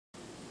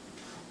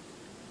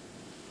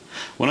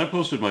When I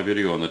posted my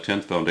video on the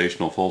 10th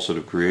foundational falsehood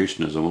of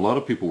creationism, a lot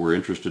of people were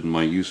interested in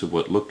my use of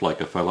what looked like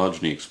a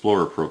Phylogeny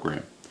Explorer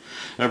program.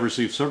 I've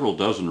received several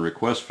dozen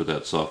requests for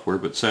that software,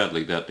 but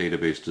sadly that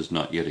database does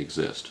not yet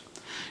exist.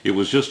 It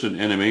was just an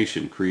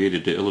animation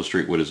created to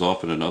illustrate what is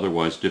often an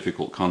otherwise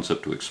difficult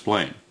concept to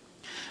explain.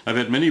 I've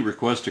had many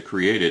requests to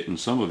create it, and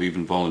some have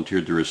even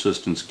volunteered their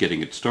assistance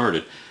getting it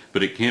started,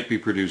 but it can't be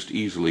produced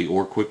easily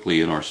or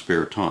quickly in our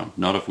spare time,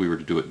 not if we were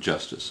to do it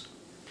justice.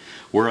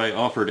 Where I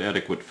offered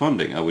adequate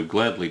funding, I would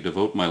gladly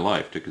devote my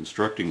life to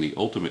constructing the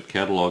ultimate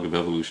catalog of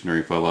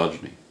evolutionary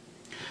phylogeny.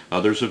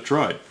 Others have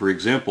tried. For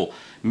example,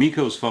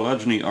 Miko's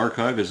Phylogeny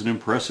Archive is an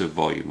impressive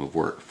volume of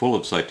work, full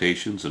of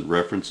citations and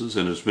references,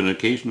 and has been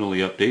occasionally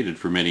updated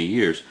for many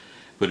years,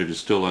 but it is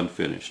still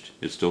unfinished.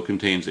 It still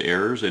contains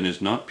errors and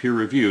is not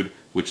peer-reviewed,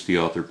 which the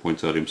author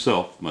points out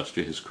himself, much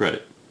to his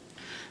credit.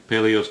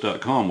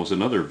 Paleos.com was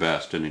another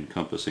vast and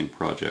encompassing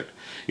project.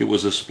 It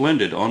was a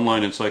splendid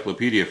online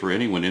encyclopedia for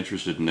anyone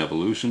interested in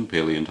evolution,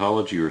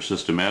 paleontology, or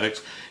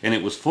systematics, and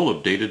it was full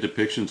of dated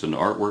depictions and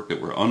artwork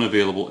that were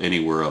unavailable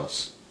anywhere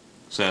else.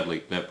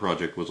 Sadly, that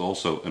project was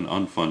also an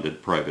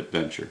unfunded private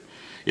venture.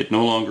 It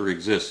no longer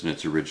exists in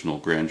its original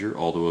grandeur,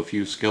 although a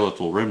few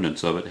skeletal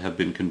remnants of it have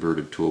been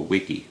converted to a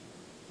wiki.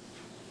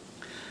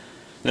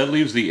 That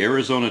leaves the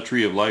Arizona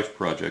Tree of Life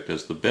project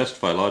as the best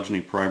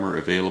phylogeny primer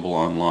available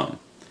online.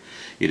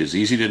 It is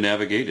easy to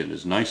navigate and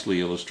is nicely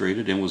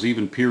illustrated and was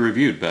even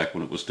peer-reviewed back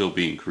when it was still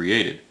being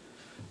created.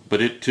 But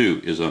it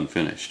too is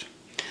unfinished.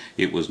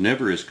 It was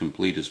never as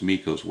complete as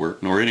Miko's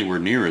work, nor anywhere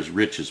near as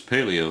rich as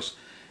Paleos,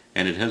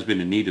 and it has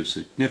been in need of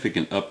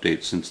significant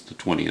updates since the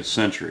 20th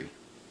century.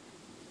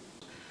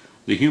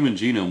 The human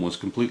genome was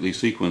completely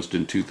sequenced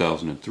in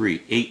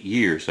 2003, 8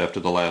 years after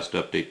the last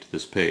update to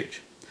this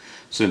page.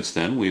 Since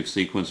then, we have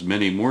sequenced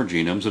many more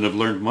genomes and have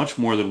learned much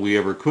more than we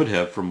ever could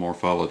have from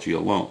morphology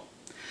alone.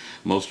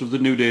 Most of the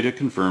new data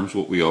confirms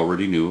what we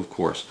already knew, of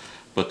course,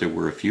 but there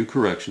were a few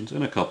corrections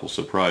and a couple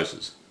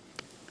surprises.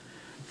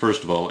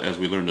 First of all, as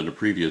we learned in a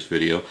previous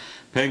video,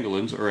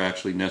 pangolins are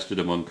actually nested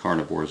among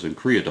carnivores and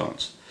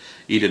creodonts.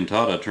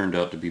 Edentata turned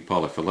out to be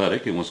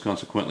polyphyletic and was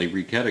consequently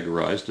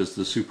recategorized as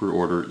the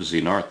superorder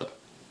Xenartha.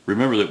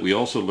 Remember that we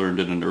also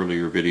learned in an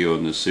earlier video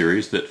in this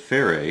series that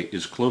Ferae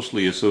is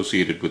closely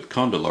associated with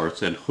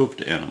condylarths and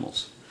hoofed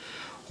animals.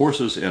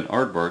 Horses and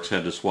aardvarks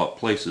had to swap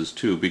places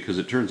too, because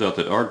it turns out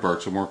that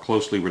aardvarks are more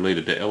closely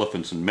related to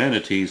elephants and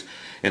manatees,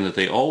 and that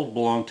they all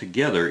belong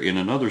together in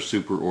another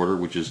superorder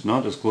which is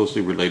not as closely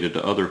related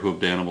to other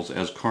hoofed animals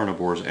as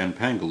carnivores and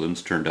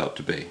pangolins turned out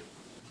to be.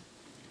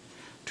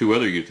 Two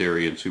other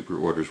eutherian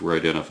superorders were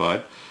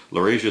identified,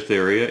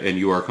 Laurasiatheria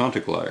and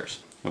Euarchontogliers.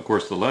 Of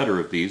course, the latter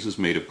of these is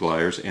made of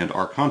gliers and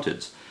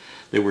archontids.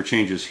 There were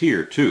changes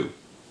here too.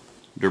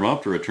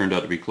 Dermoptera turned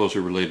out to be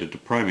closer related to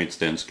primates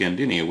than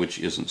Scandinia, which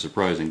isn't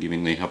surprising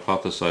given the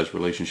hypothesized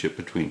relationship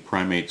between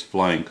primates,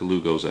 flying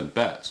colugos, and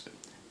bats.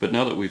 But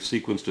now that we've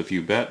sequenced a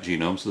few bat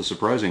genomes, the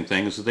surprising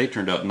thing is that they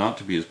turned out not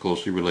to be as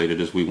closely related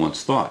as we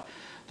once thought.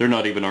 They're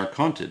not even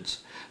archontids.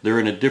 They're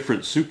in a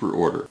different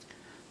superorder,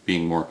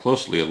 being more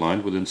closely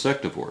aligned with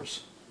insectivores.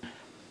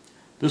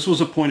 This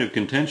was a point of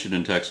contention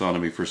in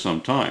taxonomy for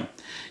some time.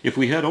 If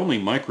we had only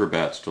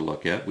microbats to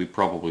look at, we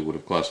probably would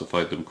have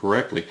classified them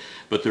correctly,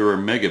 but there are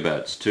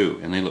megabats too,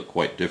 and they look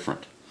quite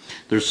different.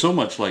 They're so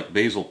much like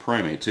basal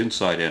primates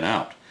inside and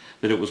out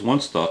that it was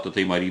once thought that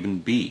they might even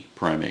be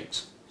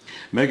primates.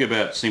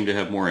 Megabats seem to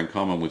have more in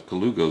common with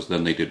colugos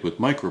than they did with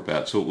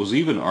microbats, so it was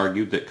even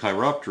argued that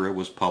Chiroptera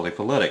was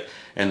polyphyletic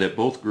and that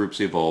both groups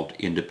evolved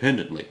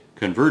independently,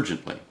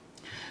 convergently.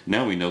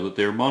 Now we know that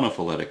they are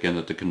monophyletic and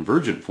that the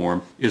convergent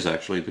form is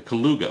actually the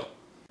colugo.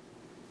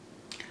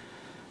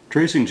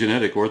 Tracing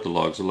genetic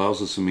orthologs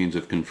allows us a means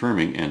of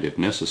confirming and, if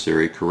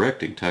necessary,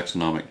 correcting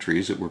taxonomic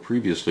trees that were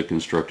previously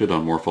constructed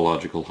on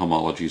morphological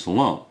homologies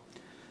alone.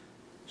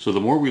 So the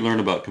more we learn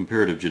about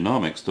comparative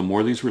genomics, the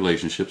more these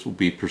relationships will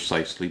be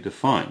precisely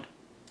defined.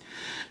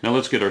 Now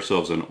let's get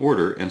ourselves in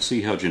order and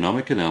see how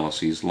genomic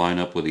analyses line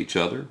up with each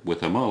other,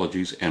 with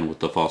homologies, and with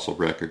the fossil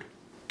record.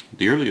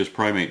 The earliest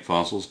primate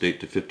fossils date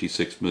to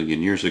 56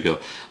 million years ago,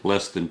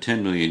 less than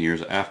 10 million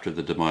years after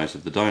the demise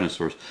of the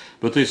dinosaurs,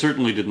 but they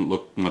certainly didn't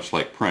look much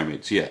like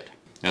primates yet.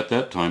 At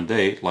that time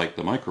they, like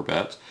the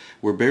microbats,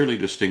 were barely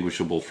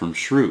distinguishable from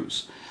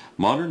shrews.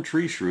 Modern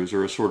tree shrews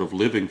are a sort of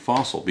living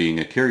fossil, being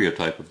a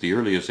karyotype of the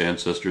earliest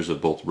ancestors of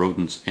both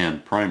rodents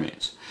and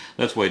primates.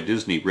 That's why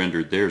Disney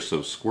rendered theirs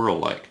so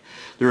squirrel-like.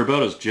 They're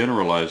about as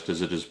generalized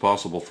as it is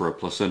possible for a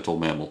placental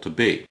mammal to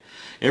be.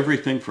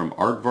 Everything from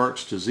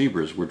aardvarks to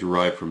zebras were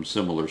derived from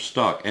similar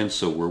stock, and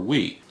so were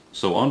we.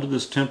 So onto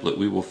this template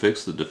we will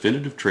fix the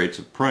definitive traits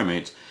of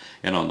primates,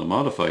 and on the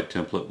modified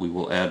template we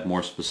will add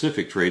more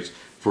specific traits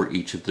for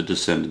each of the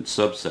descendant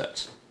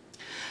subsets.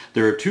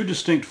 There are two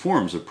distinct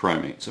forms of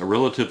primates, a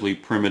relatively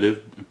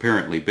primitive,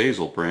 apparently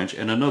basal branch,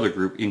 and another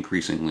group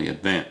increasingly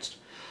advanced.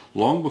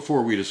 Long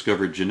before we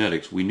discovered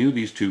genetics, we knew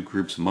these two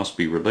groups must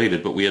be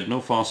related, but we had no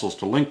fossils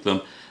to link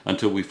them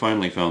until we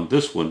finally found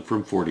this one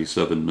from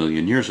 47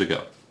 million years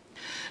ago.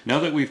 Now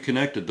that we've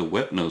connected the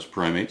wet-nosed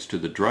primates to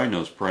the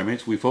dry-nosed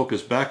primates, we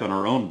focus back on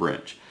our own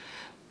branch.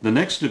 The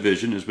next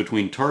division is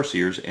between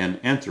tarsiers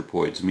and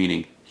anthropoids,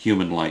 meaning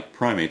human-like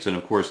primates, and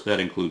of course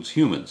that includes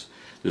humans.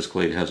 This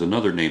clade has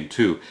another name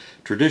too.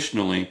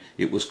 Traditionally,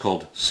 it was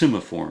called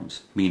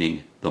simiforms,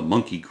 meaning the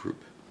monkey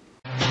group.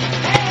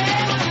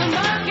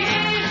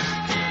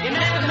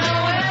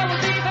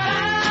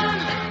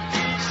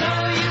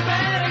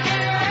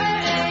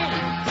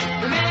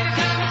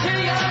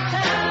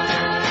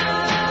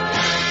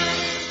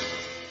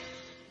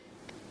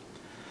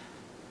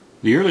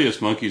 The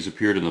earliest monkeys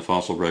appeared in the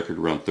fossil record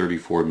around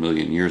 34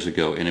 million years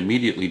ago and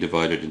immediately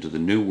divided into the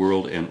New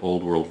World and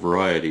Old World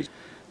varieties.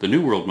 The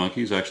New World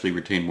monkeys actually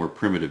retain more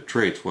primitive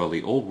traits, while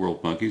the Old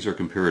World monkeys are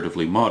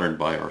comparatively modern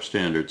by our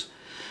standards.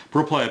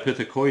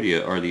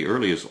 Proplyopithecoidea are the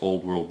earliest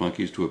Old World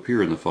monkeys to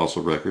appear in the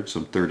fossil record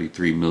some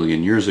 33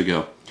 million years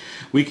ago.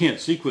 We can't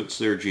sequence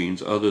their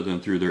genes other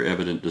than through their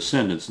evident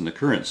descendants in the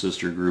current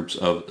sister groups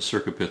of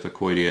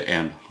Cercopithecoidea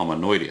and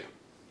Hominoidea.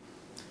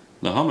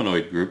 The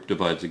hominoid group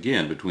divides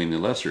again between the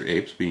lesser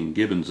apes, being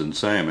gibbons and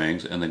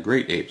siamangs, and the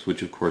great apes,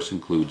 which of course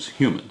includes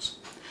humans.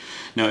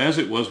 Now, as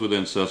it was with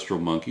ancestral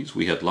monkeys,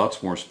 we had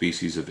lots more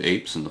species of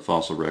apes in the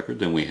fossil record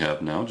than we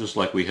have now, just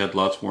like we had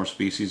lots more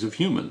species of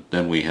human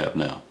than we have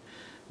now.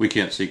 We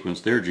can't sequence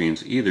their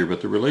genes either,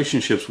 but the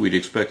relationships we'd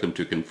expect them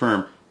to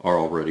confirm are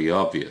already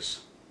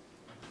obvious.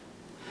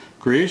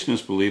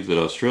 Creationists believe that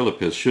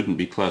Australopiths shouldn't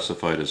be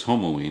classified as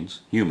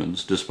homoenes,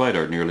 humans, despite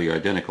our nearly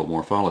identical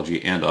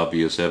morphology and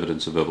obvious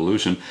evidence of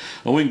evolution,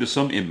 owing to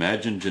some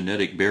imagined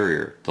genetic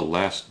barrier, the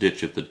last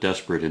ditch of the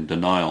desperate in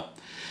denial.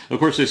 Of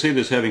course, they say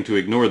this having to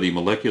ignore the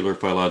molecular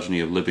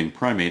phylogeny of living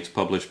primates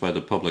published by the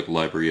Public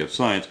Library of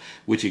Science,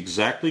 which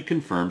exactly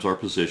confirms our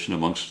position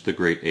amongst the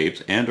great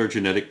apes and our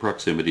genetic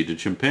proximity to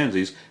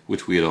chimpanzees,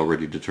 which we had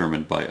already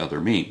determined by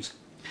other means.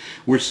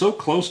 We're so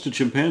close to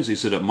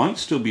chimpanzees that it might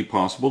still be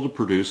possible to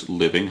produce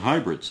living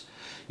hybrids.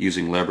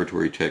 Using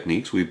laboratory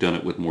techniques, we've done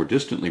it with more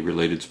distantly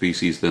related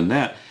species than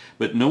that,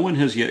 but no one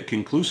has yet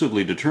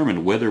conclusively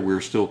determined whether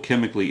we're still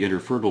chemically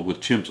interfertile with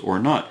chimps or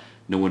not.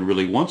 No one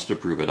really wants to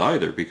prove it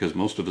either, because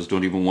most of us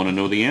don't even want to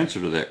know the answer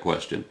to that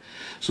question.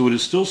 So it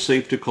is still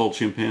safe to call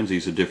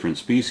chimpanzees a different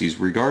species,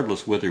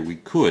 regardless whether we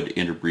could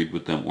interbreed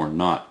with them or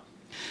not.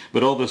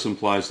 But all this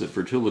implies that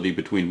fertility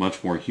between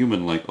much more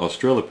human-like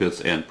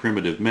Australopiths and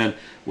primitive men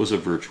was a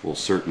virtual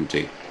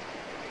certainty.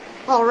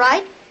 All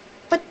right,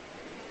 but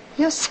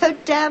you're so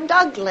damned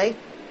ugly.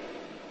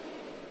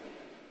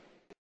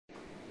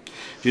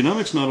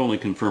 Genomics not only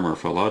confirm our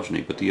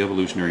phylogeny, but the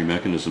evolutionary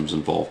mechanisms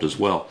involved as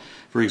well.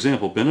 For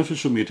example,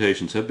 beneficial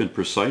mutations have been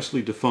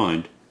precisely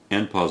defined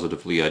and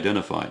positively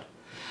identified.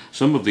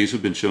 Some of these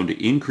have been shown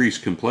to increase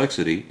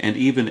complexity and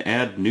even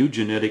add new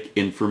genetic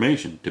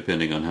information,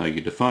 depending on how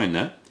you define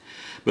that.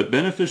 But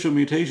beneficial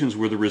mutations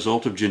were the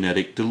result of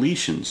genetic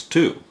deletions,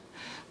 too.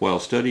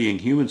 While studying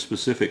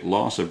human-specific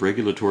loss of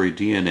regulatory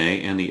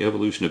DNA and the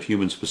evolution of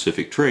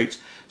human-specific traits,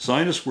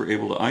 scientists were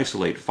able to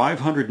isolate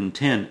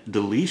 510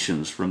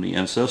 deletions from the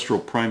ancestral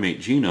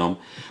primate genome,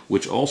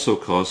 which also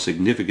caused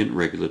significant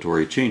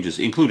regulatory changes,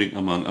 including,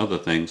 among other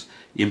things,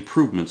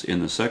 improvements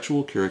in the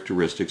sexual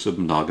characteristics of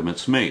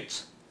monogamous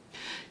mates.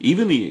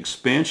 Even the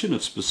expansion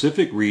of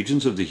specific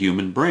regions of the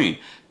human brain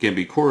can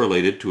be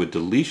correlated to a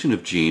deletion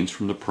of genes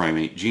from the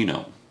primate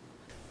genome.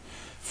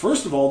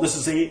 First of all, this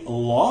is a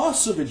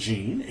loss of a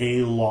gene,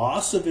 a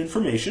loss of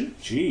information.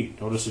 Gee,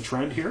 notice a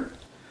trend here?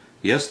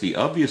 Yes, the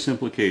obvious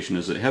implication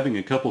is that having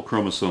a couple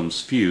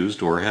chromosomes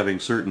fused or having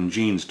certain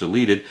genes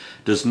deleted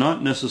does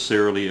not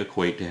necessarily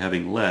equate to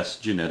having less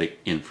genetic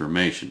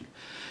information.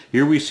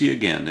 Here we see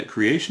again that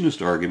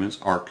creationist arguments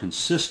are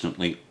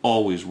consistently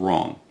always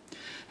wrong.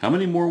 How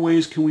many more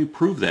ways can we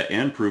prove that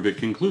and prove it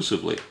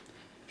conclusively?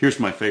 Here's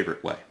my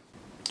favorite way.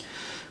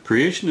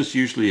 Creationists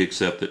usually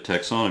accept that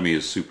taxonomy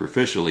is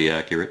superficially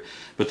accurate,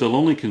 but they'll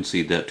only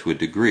concede that to a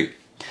degree,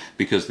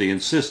 because they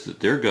insist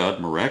that their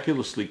God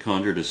miraculously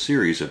conjured a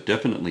series of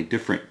definitely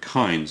different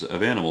kinds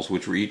of animals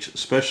which were each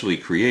specially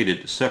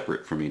created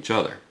separate from each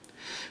other.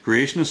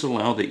 Creationists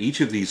allow that each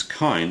of these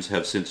kinds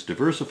have since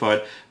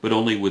diversified, but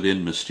only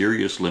within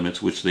mysterious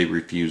limits which they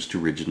refuse to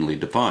rigidly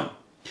define.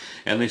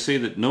 And they say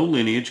that no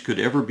lineage could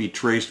ever be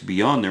traced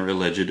beyond their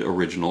alleged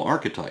original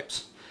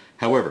archetypes.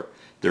 However,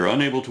 they're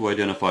unable to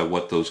identify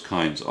what those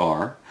kinds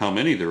are, how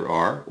many there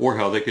are, or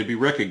how they could be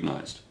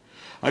recognized.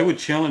 I would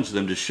challenge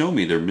them to show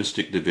me their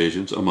mystic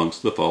divisions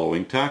amongst the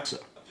following taxa.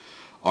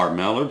 Are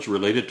mallards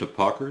related to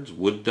paucards,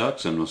 wood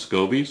ducks, and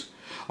muscovies?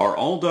 Are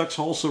all ducks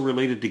also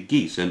related to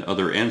geese and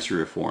other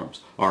anseriforms?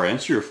 Are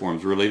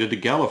anseriforms related to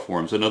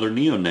galliforms and other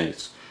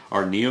neonates?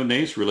 Are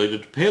neonates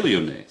related to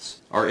paleonates?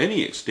 Are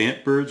any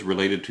extant birds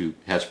related to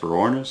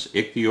Hesperornis,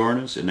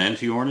 Ichthyornis,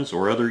 Enantiornis,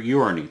 or other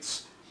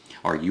euorniths?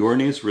 Are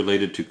euorniths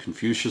related to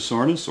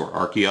Confuciusornis or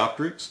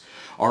Archaeopteryx?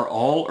 Are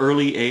all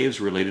early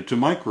aves related to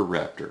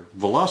Microraptor,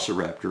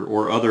 Velociraptor,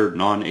 or other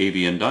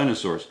non-avian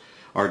dinosaurs?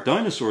 Are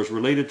dinosaurs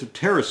related to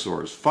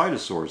pterosaurs,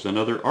 phytosaurs, and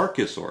other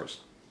archosaurs?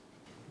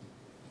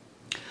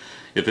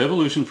 If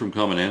evolution from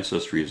common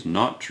ancestry is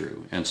not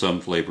true, and some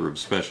flavor of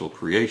special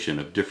creation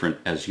of different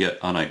as yet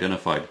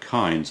unidentified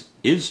kinds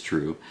is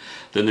true,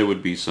 then there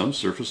would be some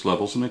surface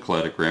levels in a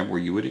cladogram where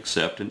you would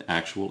accept an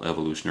actual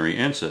evolutionary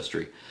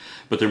ancestry.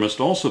 But there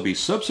must also be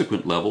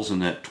subsequent levels in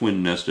that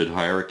twin-nested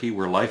hierarchy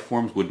where life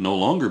forms would no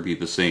longer be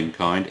the same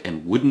kind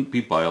and wouldn't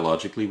be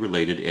biologically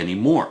related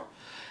anymore.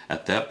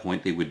 At that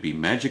point they would be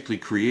magically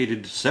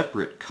created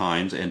separate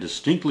kinds and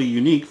distinctly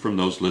unique from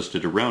those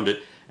listed around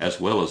it, as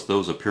well as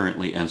those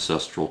apparently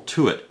ancestral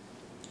to it.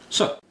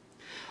 So,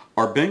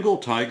 are Bengal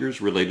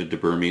tigers related to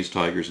Burmese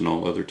tigers and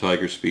all other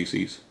tiger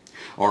species?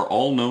 Are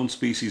all known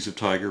species of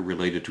tiger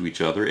related to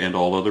each other and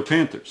all other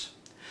panthers?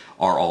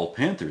 Are all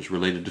panthers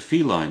related to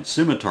felines,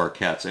 scimitar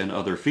cats, and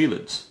other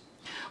felids?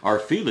 Are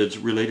felids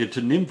related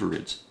to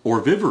nymphorids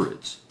or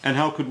viverids, and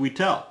how could we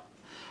tell?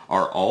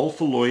 Are all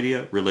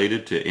Phyloidea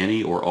related to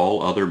any or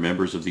all other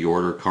members of the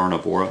order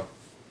Carnivora?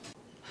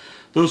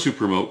 Those who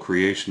promote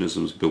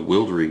creationism's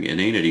bewildering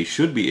inanity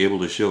should be able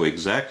to show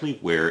exactly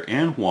where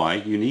and why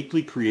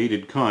uniquely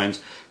created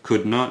kinds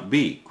could not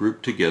be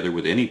grouped together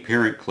with any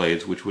parent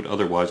clades which would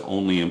otherwise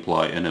only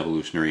imply an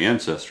evolutionary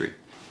ancestry.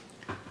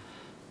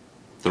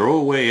 Throw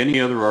away any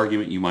other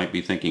argument you might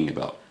be thinking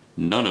about.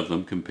 None of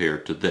them compare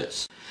to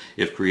this.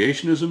 If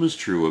creationism is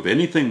true of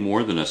anything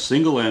more than a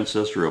single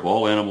ancestor of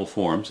all animal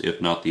forms, if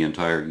not the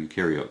entire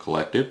eukaryote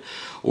collective,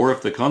 or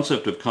if the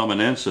concept of common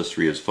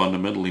ancestry is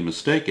fundamentally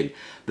mistaken,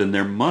 then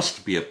there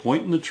must be a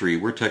point in the tree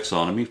where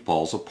taxonomy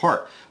falls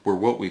apart, where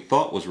what we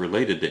thought was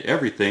related to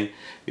everything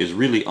is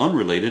really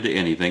unrelated to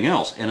anything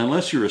else. And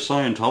unless you're a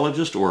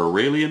Scientologist or a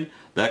Raelian,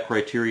 that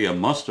criteria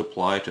must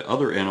apply to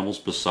other animals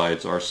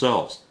besides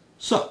ourselves.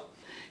 So,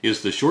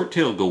 is the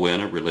short-tailed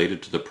goanna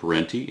related to the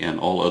parenti and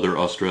all other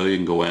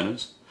Australian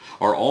goannas?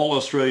 Are all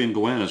Australian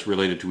goannas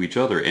related to each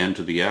other and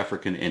to the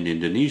African and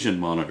Indonesian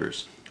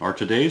monitors? Are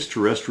today's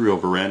terrestrial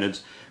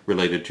varanids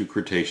related to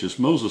Cretaceous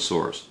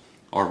mosasaurs?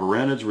 Are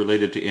varanids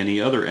related to any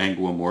other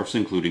anguomorphs,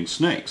 including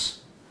snakes?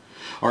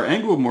 Are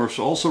anguomorphs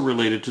also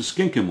related to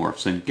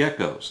skinkomorphs and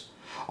geckos?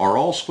 Are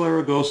all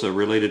Sclerogosa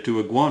related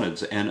to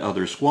iguanids and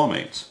other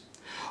squamates?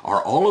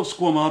 Are all of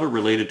Squamata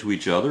related to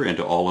each other and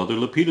to all other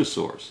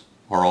lepidosaurs?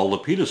 Are all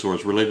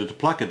lepidosaurs related to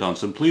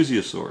placodonts and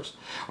plesiosaurs?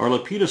 Are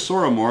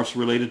lepidosauromorphs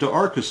related to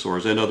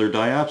archosaurs and other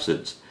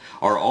diapsids?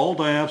 Are all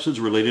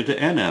diapsids related to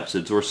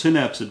anapsids or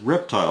synapsid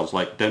reptiles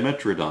like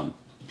Dimetrodon?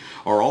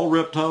 Are all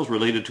reptiles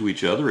related to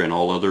each other and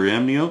all other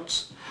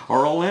amniotes?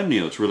 Are all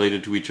amniotes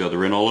related to each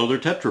other and all other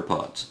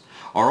tetrapods?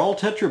 Are all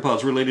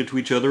tetrapods related to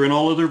each other and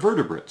all other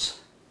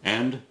vertebrates?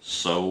 And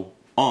so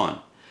on.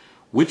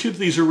 Which of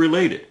these are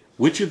related?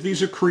 Which of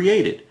these are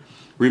created?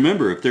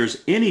 Remember, if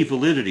there's any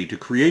validity to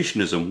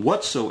creationism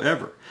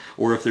whatsoever,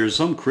 or if there's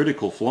some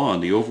critical flaw in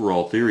the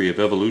overall theory of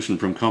evolution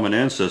from common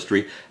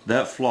ancestry,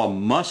 that flaw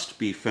must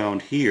be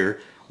found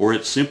here, or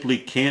it simply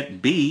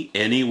can't be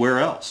anywhere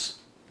else.